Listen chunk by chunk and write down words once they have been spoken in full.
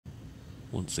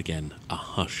Once again, a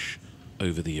hush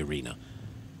over the arena.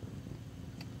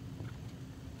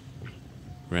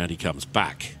 Round he comes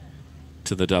back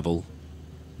to the double.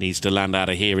 Needs to land out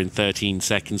of here in 13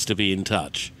 seconds to be in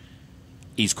touch.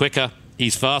 He's quicker,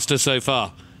 he's faster so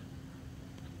far.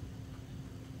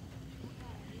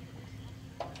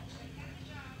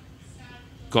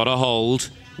 Got a hold,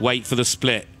 wait for the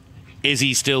split. Is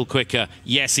he still quicker?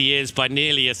 Yes, he is, by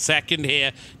nearly a second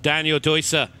here. Daniel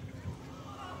Deusser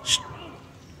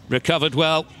recovered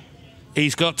well.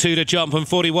 He's got 2 to jump and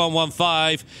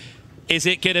 41.15. Is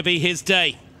it going to be his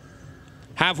day?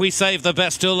 Have we saved the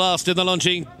best till last in the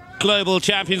Longines Global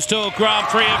Champions Tour Grand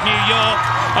Prix of New York?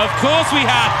 Of course we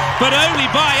have, but only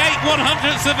by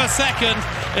 8/100ths of a second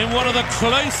in one of the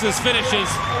closest finishes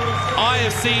I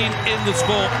have seen in the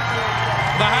sport.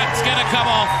 The hat's going to come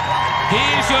off.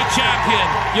 Here's your champion,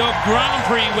 your Grand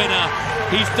Prix winner.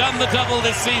 He's done the double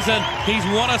this season. He's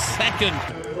won a second.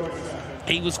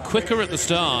 He was quicker at the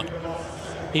start.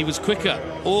 He was quicker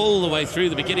all the way through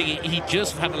the beginning. He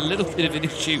just had a little bit of an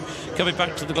issue coming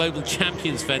back to the Global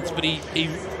Champions fence, but he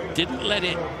didn't let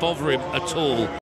it bother him at all.